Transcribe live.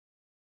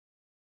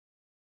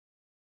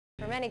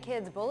For many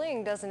kids,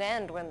 bullying doesn't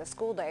end when the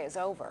school day is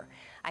over.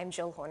 I'm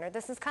Jill Horner.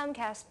 This is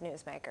Comcast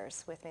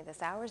Newsmakers. With me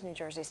this hour is New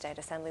Jersey State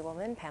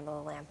Assemblywoman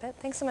Pamela Lampitt.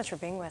 Thanks so much for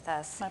being with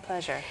us. My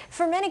pleasure.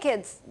 For many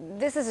kids,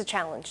 this is a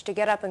challenge to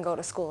get up and go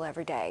to school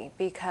every day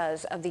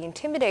because of the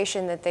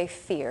intimidation that they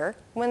fear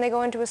when they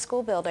go into a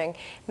school building.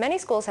 Many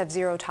schools have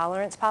zero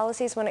tolerance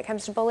policies when it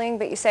comes to bullying,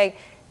 but you say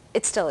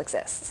it still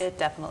exists. It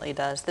definitely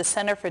does. The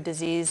Center for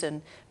Disease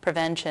and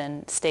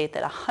Prevention state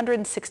that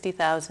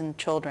 160,000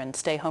 children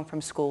stay home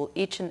from school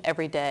each and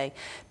every day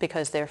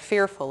because they're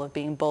fearful of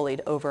being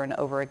bullied over and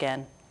over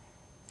again.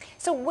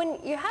 So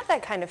when you have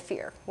that kind of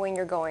fear when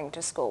you're going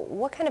to school,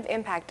 what kind of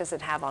impact does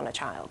it have on a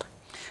child?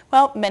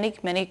 Well,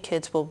 many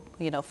kids will,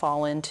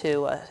 fall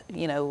into,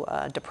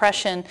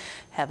 depression,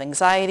 have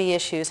anxiety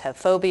issues, have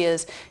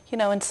phobias,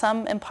 and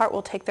some in part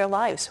will take their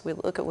lives.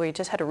 We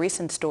just had a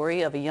recent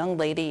story of a young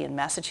lady in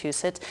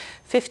Massachusetts,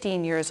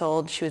 15 years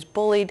old. She was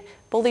bullied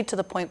to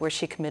the point where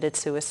she committed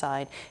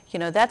suicide.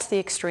 That's the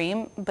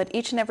extreme, but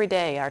each and every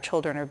day our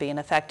children are being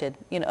affected,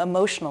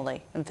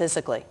 emotionally and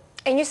physically.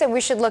 And you said we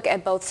should look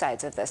at both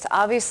sides of this.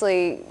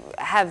 Obviously,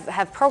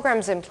 have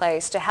programs in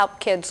place to help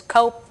kids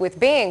cope with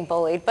being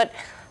bullied, but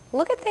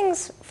look at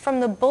things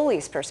from the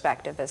bully's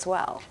perspective as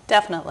well.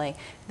 Definitely.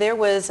 There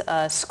was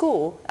a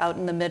school out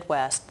in the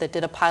Midwest that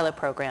did a pilot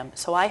program.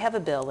 So I have a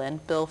bill in,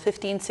 Bill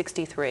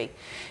 1563.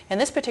 And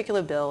this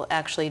particular bill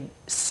actually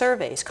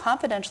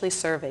confidentially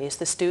surveys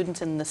the students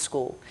in the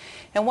school.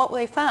 And what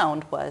they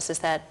found is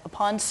that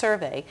upon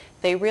survey,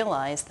 they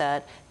realized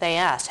that they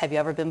asked, have you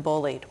ever been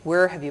bullied?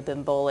 Where have you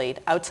been bullied?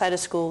 Outside of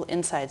school,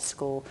 inside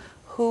school?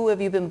 Who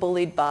have you been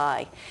bullied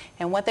by?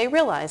 And what they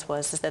realized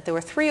is that there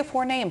were 3 or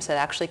 4 names that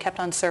actually kept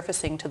on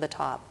surfacing to the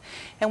top.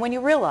 And when you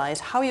realize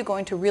how are you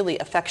going to really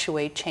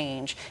effectuate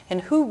change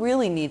and who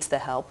really needs the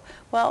help,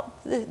 well,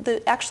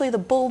 actually the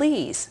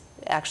bullies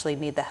actually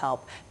need the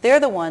help.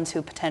 They're the ones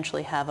who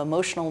potentially have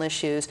emotional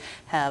issues,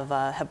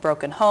 have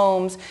broken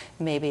homes,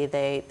 maybe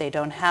they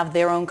don't have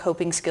their own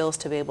coping skills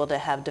to be able to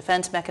have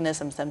defense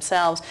mechanisms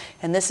themselves,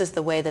 and this is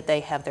the way that they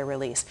have their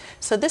release.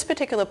 So this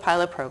particular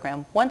pilot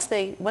program, once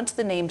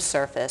the names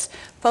surface,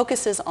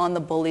 focuses on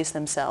the bullies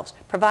themselves,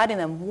 providing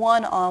them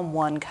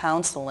one-on-one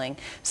counseling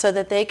so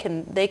that they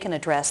can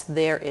address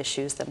their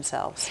issues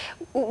themselves.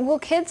 Will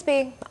kids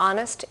be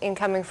honest in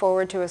coming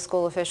forward to a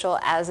school official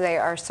as they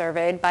are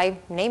surveyed by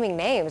naming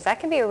names? That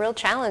can be a real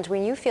challenge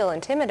when you feel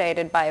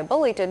intimidated by a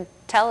bully to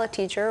tell a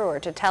teacher or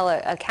to tell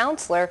a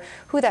counselor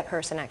who that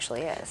person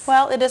actually is.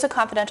 Well, it is a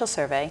confidential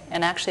survey,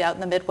 and actually out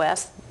in the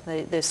Midwest,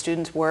 the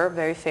students were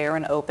very fair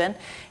and open,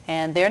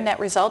 and their net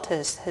result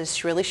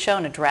has really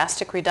shown a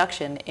drastic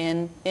reduction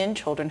in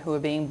children who are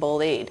being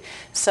bullied.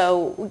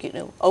 So,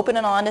 open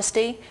and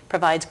honesty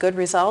provides good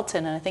results,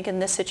 and I think in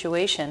this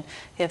situation,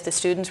 if the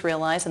students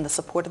realize and the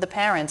support of the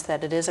parents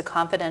that it is a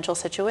confidential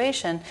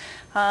situation,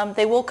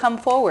 they will come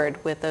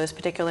forward with those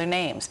particular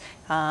names.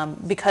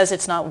 Because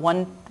it's not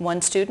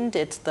one student,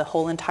 it's the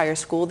whole entire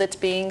school that's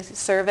being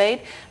surveyed.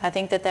 I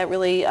think that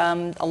really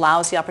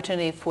allows the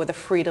opportunity for the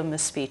freedom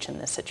of speech in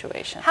this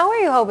situation. How are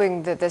you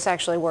hoping that this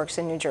actually works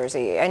in New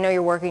Jersey? I know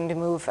you're working to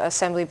move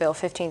Assembly Bill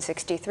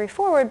 1563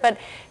 forward, but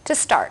to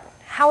start,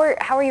 how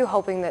are you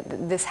hoping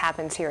that this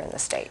happens here in the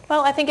state?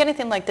 Well, I think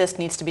anything like this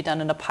needs to be done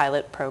in a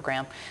pilot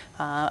program.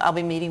 I'll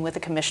be meeting with the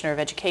Commissioner of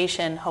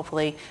Education,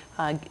 hopefully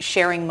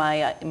sharing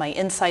my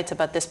insights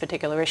about this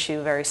particular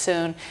issue very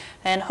soon,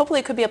 and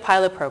hopefully it could be a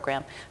pilot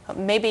program.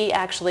 Maybe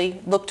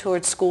actually look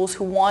towards schools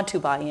who want to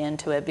buy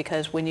into it,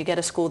 because when you get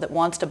a school that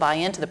wants to buy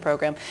into the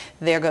program,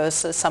 there goes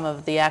some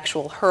of the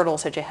actual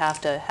hurdles that you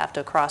have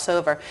to cross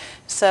over.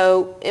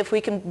 So if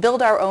we can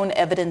build our own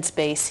evidence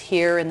base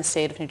here in the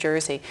state of New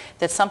Jersey,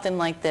 that something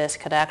like this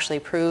could actually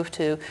prove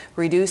to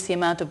reduce the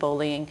amount of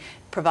bullying,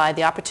 provide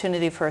the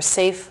opportunity for a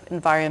safe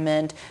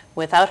environment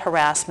without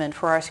harassment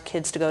for our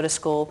kids to go to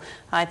school,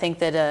 I think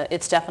that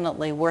it's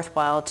definitely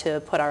worthwhile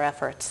to put our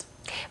efforts.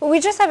 Well, we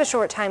just have a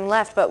short time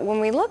left, but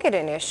when we look at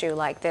an issue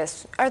like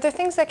this, are there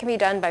things that can be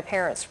done by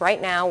parents right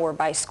now or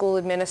by school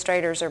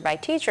administrators or by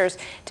teachers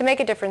to make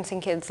a difference in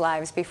kids'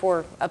 lives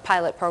before a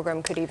pilot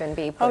program could even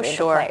be put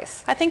into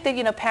place? I think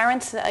that,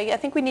 parents, I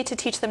think we need to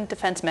teach them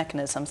defense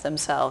mechanisms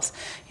themselves.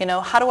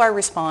 How do I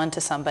respond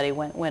to somebody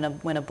when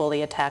a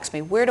bully attacks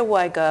me? Where do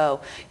I go?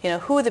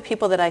 Who are the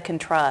people that I can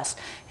trust?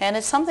 And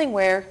it's something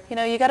where,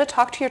 you got to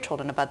talk to your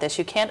children about this.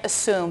 You can't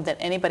assume that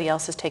anybody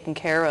else is taken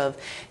care of,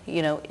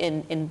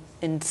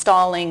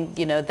 installing,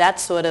 that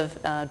sort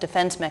of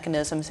defense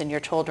mechanisms in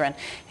your children.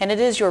 And it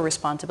is your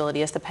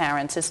responsibility as the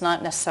parents. It's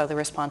not necessarily the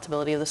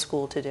responsibility of the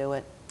school to do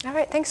it. All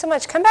right, thanks so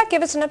much. Come back,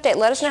 give us an update.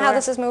 Let us know how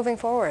this is moving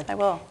forward. I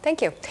will.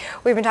 Thank you.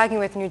 We've been talking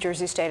with New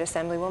Jersey State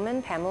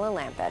Assemblywoman Pamela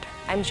Lampitt.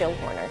 I'm Jill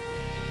Horner.